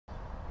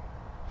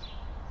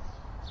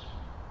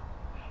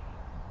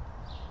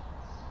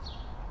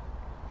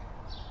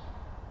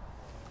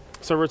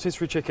So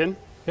rotisserie chicken.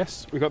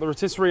 Yes. We've got the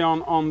rotisserie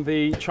on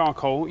the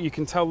charcoal. You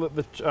can tell that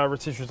the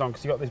rotisserie is on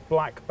because you've got this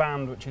black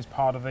band which is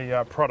part of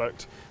the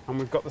product, and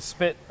we've got the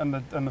spit and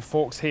the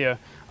forks here.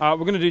 We're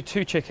going to do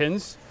 2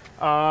 chickens,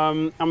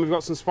 and we've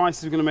got some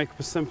spices. We're going to make up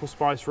a simple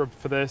spice rub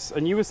for this.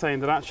 And you were saying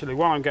that actually,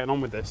 while I'm getting on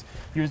with this,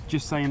 you were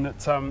just saying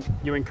that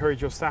you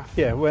encourage your staff.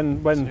 Yeah,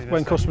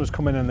 when customers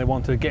come in and they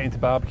want to get into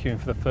barbecuing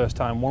for the first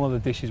time, one of the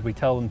dishes we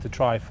tell them to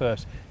try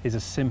first is a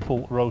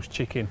simple roast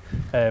chicken.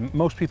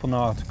 Most people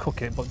know how to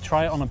cook it, but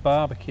try it on a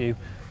barbecue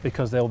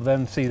because they'll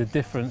then see the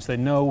difference. They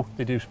know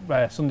they do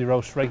Sunday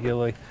roast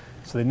regularly,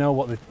 so they know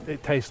what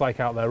it tastes like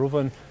out their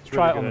oven.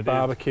 Try it on the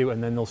barbecue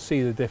and then they'll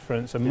see the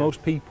difference. And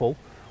most people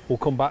will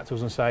come back to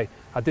us and say,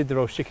 I did the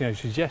roast chicken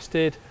as you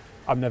suggested,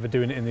 I'm never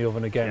doing it in the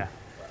oven again. Yeah.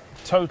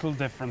 Total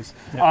difference.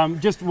 Yeah.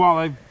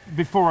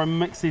 Before I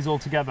mix these all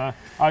together,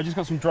 I just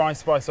got some dry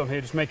spice on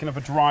here, just making up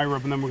a dry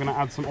rub, and then we're going to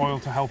add some oil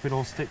to help it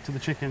all stick to the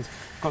chickens.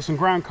 Got some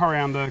ground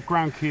coriander,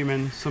 ground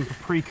cumin, some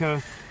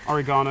paprika,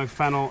 oregano,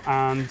 fennel,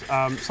 and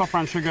soft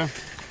brown sugar,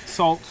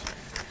 salt,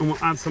 and we'll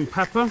add some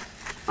pepper.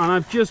 And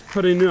I've just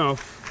put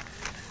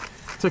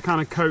enough to kind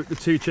of coat the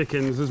 2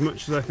 chickens, as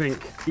much as I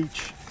think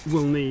each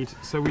will need.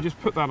 So we just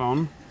put that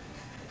on,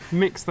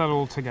 mix that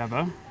all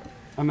together.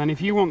 And then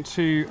if you want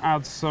to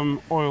add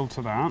some oil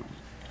to that,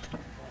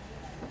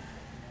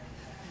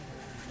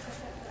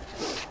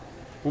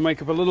 we'll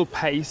make up a little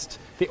paste.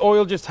 The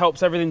oil just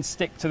helps everything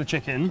stick to the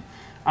chicken.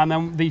 And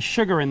then the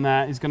sugar in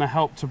there is going to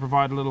help to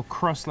provide a little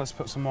crust. Let's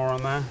put some more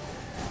on there.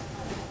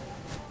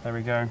 There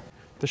we go.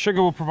 The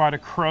sugar will provide a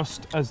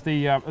crust as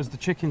the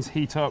chickens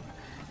heat up.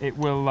 It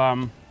will,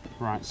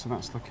 right, so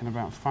that's looking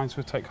about fine. So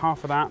we'll take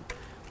half of that.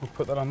 We'll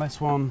put that on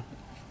this one.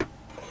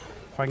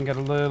 If I can get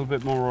a little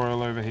bit more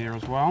oil over here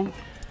as well.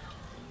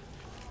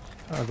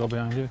 I'll go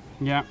behind you.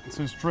 Yeah,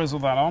 so just drizzle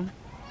that on.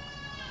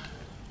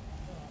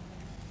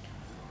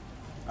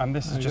 And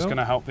this is just going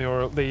to help the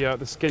oil,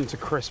 the skin to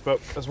crisp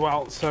up as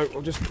well. So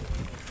we'll just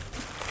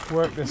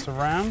work this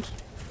around.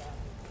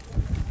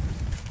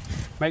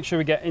 Make sure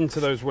we get into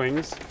those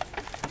wings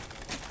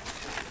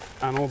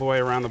and all the way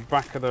around the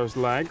back of those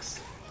legs.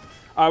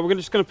 We're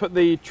just going to put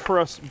the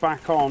truss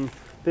back on.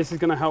 This is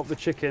going to help the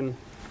chicken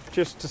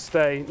just to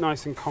stay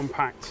nice and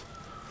compact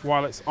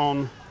while it's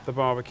on the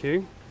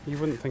barbecue. You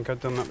wouldn't think I'd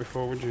done that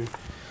before, would you?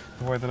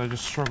 The way that I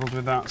just struggled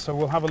with that. So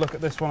we'll have a look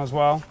at this one as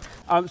well.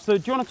 So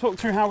do you want to talk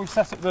through how we've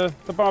set up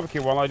the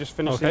barbecue while I just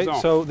finish these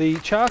off? So the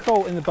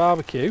charcoal in the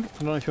barbecue, I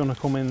don't know if you want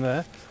to come in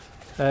there,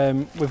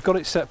 we've got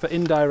it set for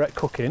indirect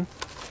cooking.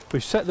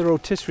 We've set the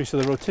rotisserie, so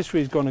the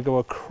rotisserie is going to go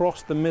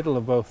across the middle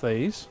of both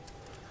these.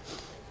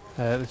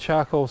 The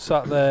charcoal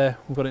sat there,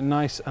 we've got it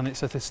nice, and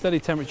it's at a steady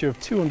temperature of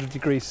 200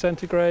 degrees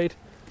centigrade.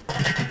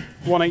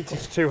 180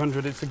 to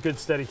 200, it's a good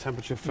steady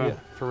temperature for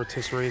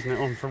rotisserie, isn't it,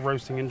 or for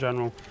roasting in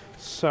general.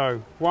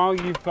 So while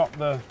you're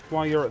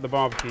at the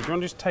barbecue, do you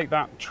want to just take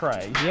that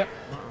tray? Yep.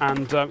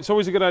 And it's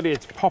always a good idea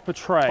to pop a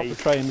tray. Pop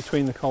the tray in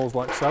between the coals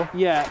like so.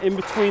 Yeah, in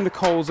between the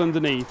coals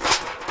underneath,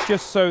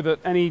 just so that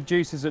any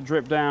juices that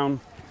drip down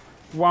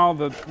while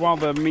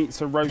the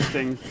meats are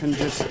roasting can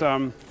just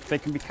they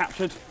can be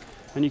captured,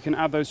 and you can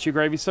add those to your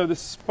gravy. So the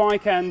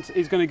spike end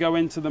is going to go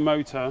into the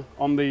motor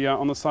on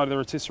the side of the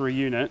rotisserie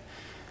unit.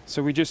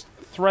 So we just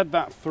thread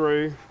that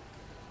through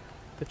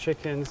the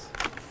chickens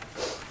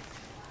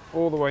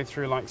all the way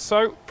through like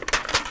so.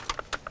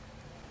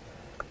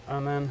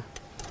 And then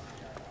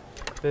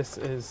this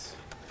is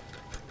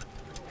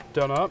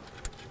done up.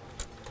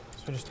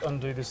 So we just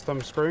undo this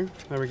thumb screw.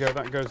 There we go,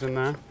 that goes in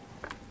there.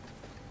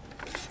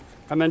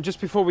 And then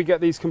just before we get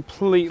these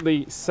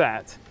completely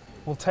set,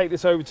 we'll take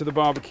this over to the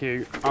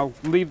barbecue. I'll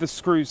leave the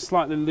screws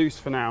slightly loose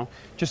for now,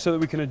 just so that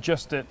we can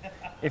adjust it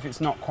if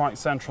it's not quite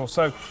central.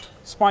 So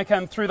spike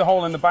end through the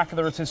hole in the back of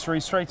the rotisserie,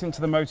 straight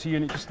into the motor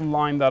unit, just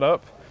line that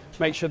up.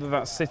 Make sure that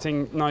that's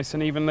sitting nice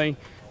and evenly.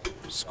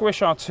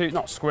 Squish our two,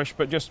 not squish,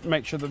 but just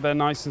make sure that they're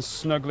nice and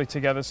snugly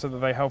together so that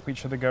they help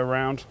each other go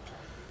round.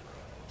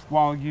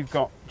 While you've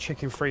got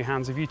chicken-free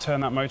hands, if you turn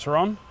that motor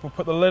on, we'll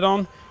put the lid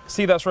on.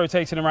 See, that's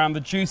rotating around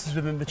the juices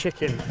within the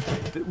chicken.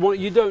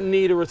 You don't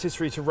need a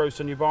rotisserie to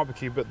roast on your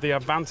barbecue, but the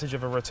advantage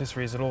of a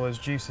rotisserie is that all those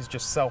juices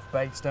just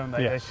self-baked, don't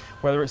they? Yes.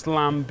 Whether it's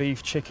lamb,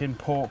 beef, chicken,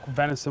 pork,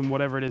 venison,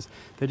 whatever it is,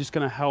 they're just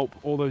going to help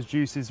all those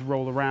juices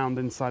roll around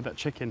inside that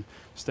chicken,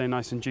 stay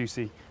nice and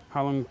juicy.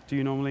 How long do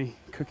you normally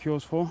cook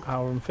yours for?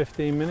 Hour and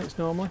 15 minutes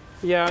normally.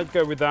 Yeah, I'd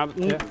go with that.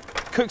 Yeah.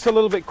 Cooks a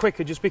little bit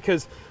quicker just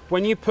because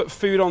when you put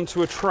food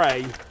onto a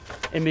tray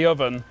in the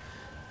oven,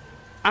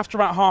 after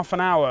about half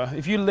an hour,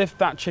 if you lift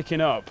that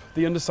chicken up,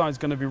 the underside's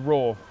going to be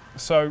raw.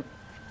 So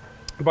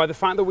by the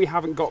fact that we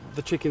haven't got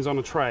the chickens on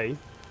a tray,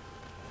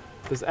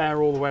 there's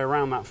air all the way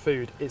around that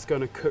food, it's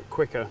going to cook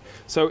quicker.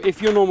 So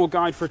if your normal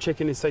guide for a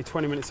chicken is say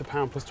 20 minutes a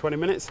pound plus 20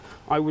 minutes,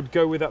 I would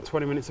go with that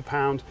 20 minutes a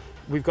pound.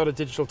 We've got a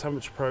digital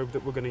temperature probe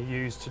that we're going to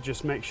use to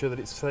just make sure that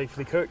it's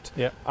safely cooked.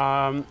 Yeah.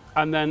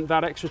 And then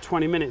that extra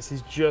 20 minutes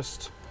is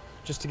just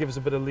to give us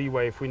a bit of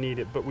leeway if we need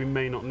it, but we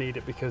may not need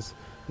it because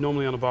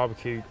normally on a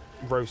barbecue,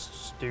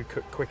 roasts do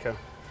cook quicker.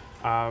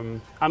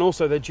 And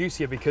also they're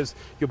juicier because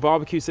your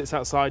barbecue sits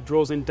outside,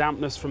 draws in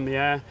dampness from the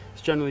air.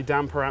 It's generally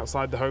damper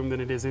outside the home than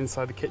it is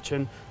inside the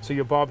kitchen. So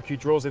your barbecue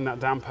draws in that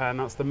damp air, and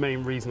that's the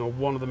main reason, or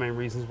one of the main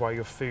reasons, why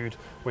your food,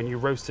 when you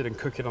roast it and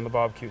cook it on the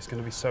barbecue, it's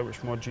going to be so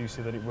much more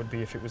juicy than it would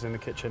be if it was in the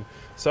kitchen.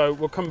 So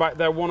we'll come back.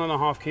 They're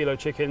 1.5 kilo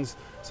chickens.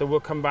 So we'll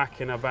come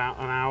back in about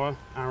an hour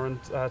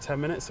and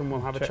 10 minutes, and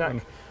we'll have a check.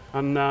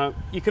 And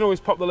you can always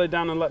pop the lid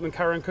down and let them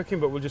carry on cooking,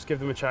 but we'll just give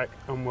them a check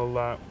and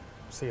we'll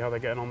see how they're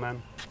getting on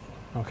then.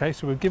 Okay,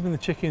 so we've given the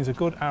chickens a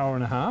good hour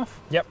and a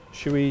half. Yep.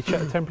 Should we check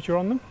the temperature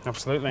on them?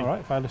 Absolutely. All right,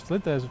 if I lift the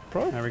lid, there's a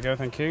probe. There we go,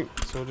 thank you.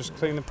 So we'll just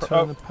clean the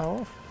Turn the power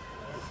off.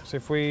 So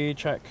if we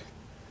check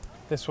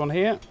this one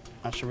here,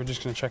 actually we're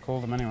just going to check all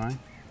of them anyway.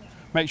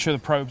 Make sure the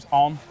probe's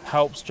on,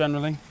 helps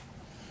generally.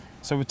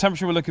 So the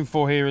temperature we're looking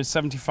for here is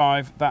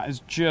 75. That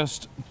is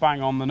just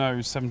bang on the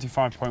nose,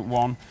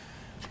 75.1.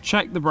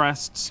 Check the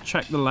breasts,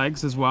 check the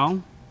legs as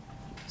well.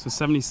 So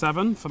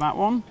 77 for that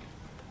one.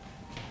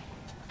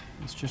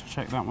 Let's just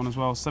check that one as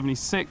well,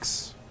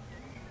 76.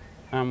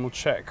 And we'll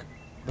check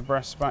the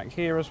breasts back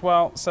here as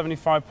well,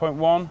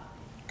 75.1,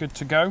 good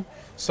to go.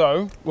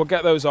 So we'll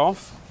get those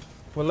off.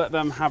 We'll let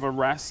them have a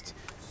rest.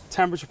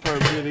 Temperature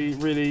probe, really,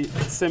 really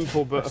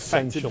simple but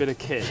effective bit of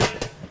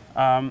kit.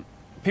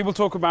 People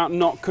talk about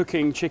not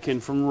cooking chicken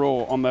from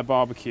raw on their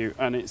barbecue,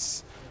 and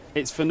it's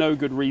for no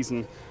good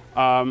reason.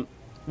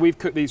 We've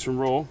cooked these from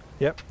raw.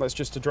 Yep. Let's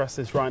just address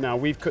this right now.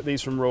 We've cooked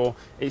these from raw.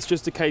 It's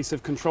just a case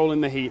of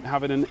controlling the heat,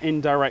 having an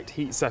indirect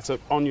heat setup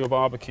on your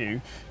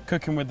barbecue,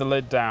 cooking with the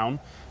lid down,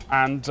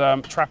 and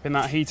trapping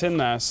that heat in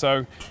there.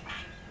 So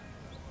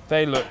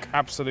they look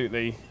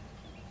absolutely.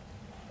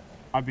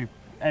 I'd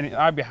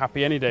be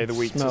happy any day of the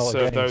week to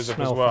serve those up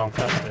as well.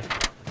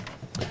 Fantastic.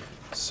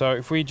 So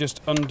if we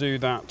just undo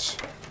that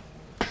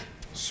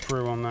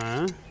screw on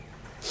there,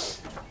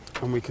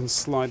 and we can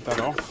slide that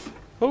off.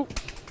 Oh,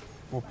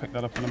 we'll pick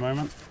that up in a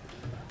moment.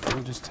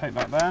 We'll just take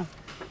that there.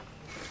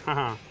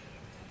 Haha,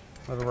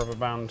 little rubber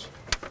band.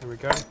 There we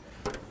go.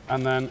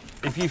 And then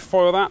if you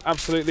foil that,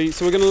 absolutely.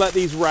 So we're going to let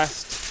these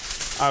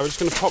rest. We're just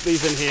going to pop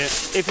these in here.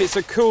 If it's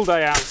a cool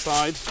day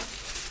outside,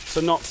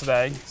 so not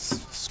today, it's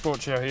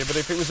scorchy out here, but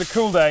if it was a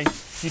cool day,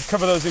 you'd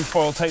cover those in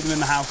foil, take them in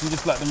the house, and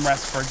just let them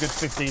rest for a good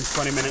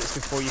 15-20 minutes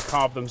before you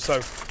carve them.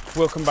 So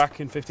we'll come back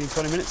in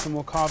 15-20 minutes and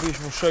we'll carve these.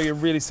 We'll show you a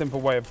really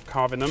simple way of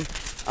carving them,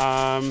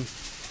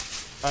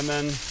 and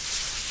then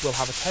we'll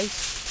have a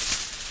taste.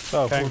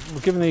 So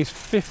we're giving these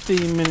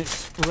 15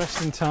 minutes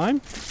resting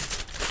time.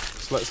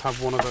 So let's have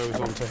one of those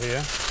onto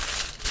here.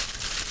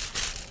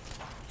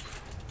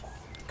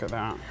 Look at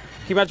that. Can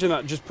you imagine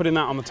that, just putting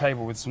that on the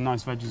table with some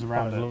nice veggies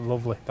around it?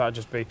 Lovely. That'd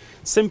just be.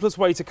 Simplest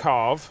way to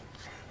carve.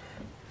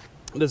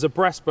 There's a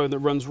breastbone that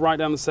runs right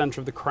down the centre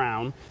of the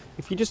crown.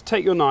 If you just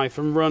take your knife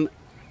and run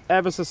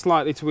ever so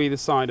slightly to either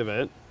side of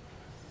it,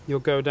 you'll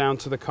go down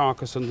to the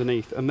carcass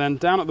underneath. And then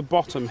down at the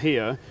bottom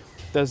here,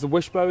 there's the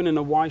wishbone in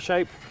a Y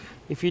shape.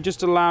 If you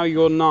just allow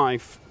your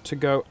knife to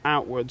go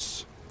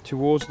outwards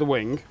towards the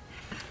wing,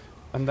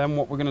 and then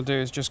what we're going to do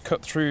is just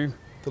cut through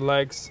the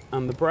legs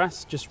and the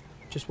breast, just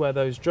where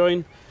those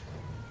join.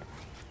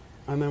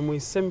 And then we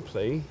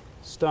simply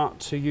start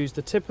to use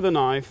the tip of the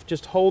knife,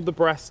 just hold the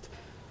breast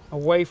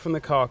away from the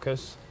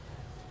carcass,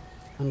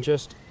 and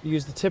just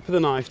use the tip of the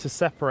knife to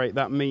separate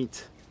that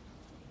meat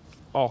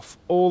off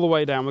all the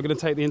way down. We're going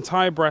to take the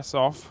entire breast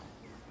off,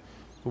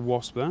 the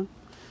wasp there,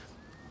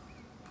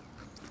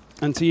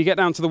 until you get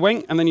down to the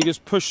wing, and then you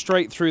just push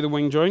straight through the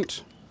wing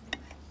joint,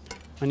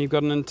 and you've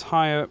got an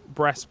entire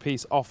breast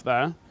piece off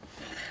there.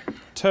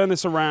 Turn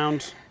this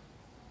around,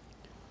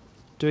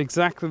 do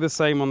exactly the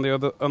same on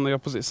the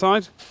opposite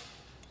side.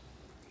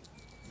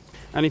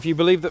 And if you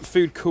believe that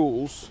food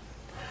cools,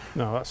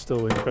 no, that's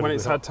still incredible. When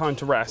it's had time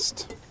to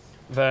rest,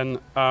 then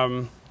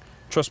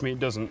trust me, it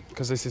doesn't,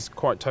 because this is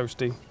quite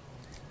toasty.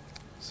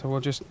 So we'll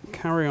just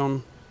carry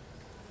on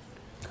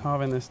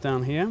carving this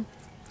down here.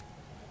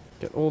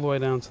 Get all the way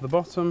down to the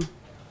bottom,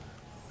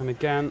 and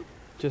again,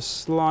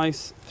 just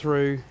slice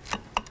through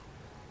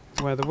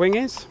where the wing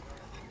is. So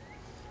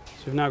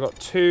we've now got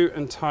 2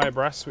 entire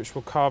breasts, which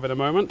we'll carve in a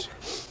moment.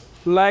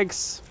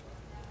 Legs,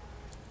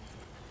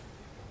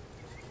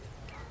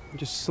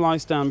 just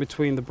slice down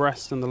between the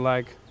breast and the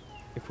leg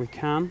if we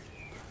can.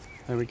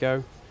 There we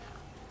go.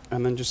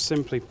 And then just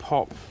simply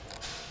pop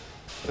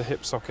the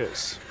hip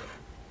sockets,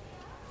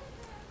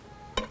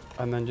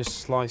 and then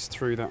just slice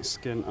through that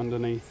skin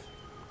underneath.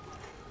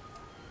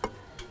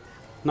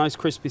 Nice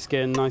crispy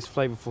skin, nice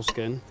flavourful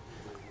skin.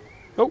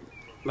 Oh,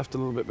 left a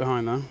little bit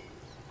behind there.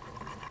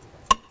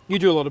 You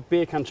do a lot of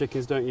beer can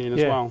chickens, don't you, Ian,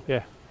 as well?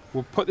 Yeah.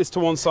 We'll put this to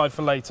one side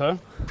for later.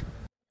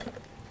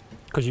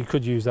 Because you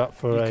could use that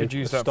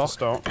for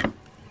stock.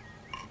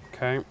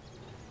 Okay.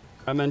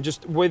 And then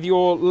just with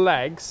your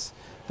legs,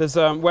 there's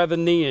where the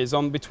knee is,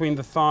 on between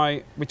the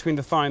thigh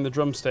and the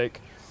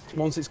drumstick.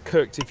 Once it's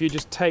cooked, if you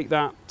just take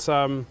that,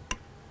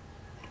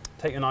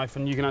 take your knife,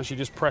 and you can actually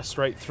just press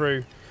straight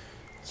through.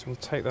 So we'll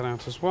take that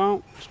out as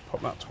well. Just pop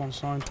that to one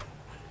side.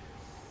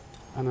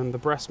 And then the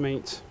breast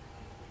meat.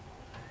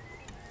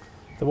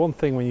 The one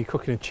thing when you're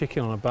cooking a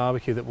chicken on a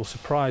barbecue that will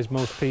surprise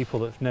most people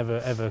that've never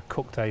ever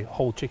cooked a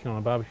whole chicken on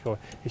a barbecue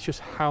is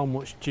just how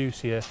much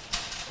juicier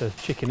the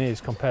chicken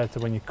is compared to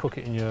when you cook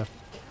it in your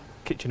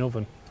kitchen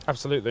oven.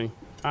 Absolutely,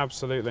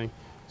 absolutely.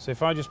 So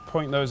if I just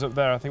point those up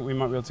there, I think we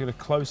might be able to get a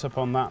close-up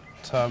on that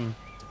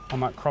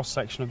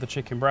cross-section of the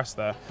chicken breast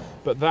there.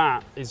 But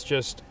that is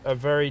just a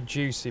very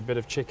juicy bit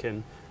of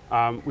chicken.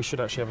 We should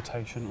actually have a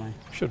taste, shouldn't we?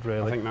 Should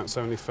really. I think that's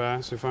only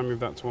fair. So if I move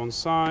that to one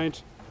side,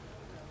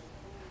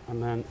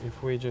 and then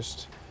if we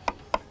just,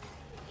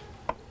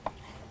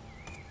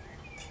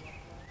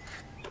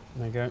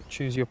 there you go,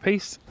 choose your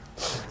piece.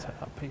 Take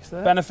that piece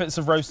there. Benefits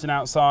of roasting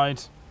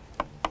outside: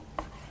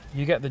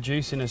 you get the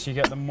juiciness, you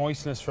get the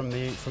moistness from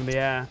the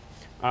air.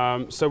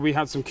 So we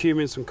had some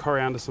cumin, some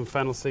coriander, some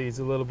fennel seeds,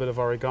 a little bit of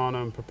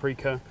oregano and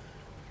paprika,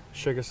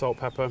 sugar, salt,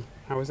 pepper.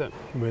 How is it?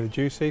 Really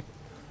juicy,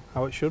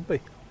 how it should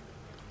be.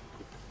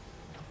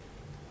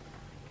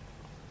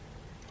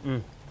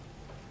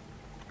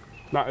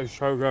 That is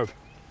so good.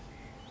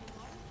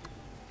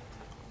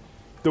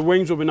 The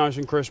wings will be nice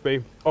and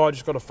crispy. Oh, I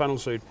just got a fennel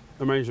seed.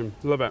 Amazing,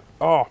 love it.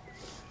 Oh,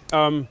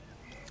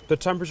 the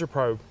temperature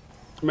probe.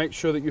 Make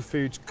sure that your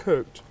food's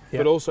cooked,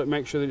 but also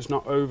make sure that it's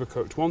not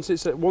overcooked. Once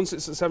it's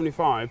at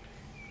 75,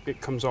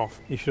 it comes off.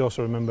 You should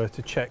also remember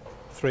to check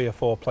 3 or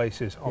 4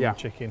 places on the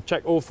chicken.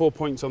 Check all 4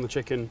 points on the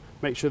chicken.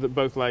 Make sure that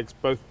both legs,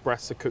 both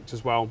breasts are cooked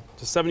as well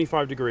to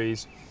 75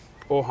 degrees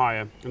or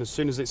higher. And as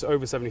soon as it's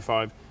over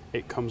 75,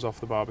 it comes off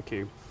the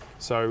barbecue.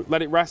 So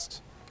let it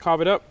rest,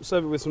 carve it up,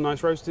 serve it with some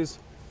nice roasties.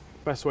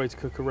 Best way to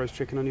cook a roast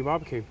chicken on your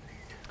barbecue.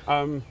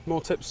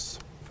 More tips.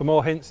 For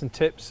more hints and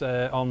tips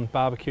on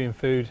barbecuing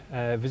food,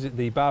 visit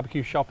the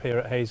barbecue shop here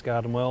at Hayes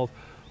Garden World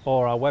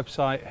or our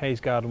website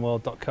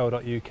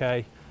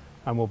hayesgardenworld.co.uk,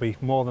 and we'll be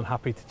more than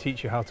happy to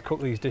teach you how to cook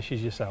these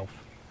dishes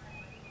yourself.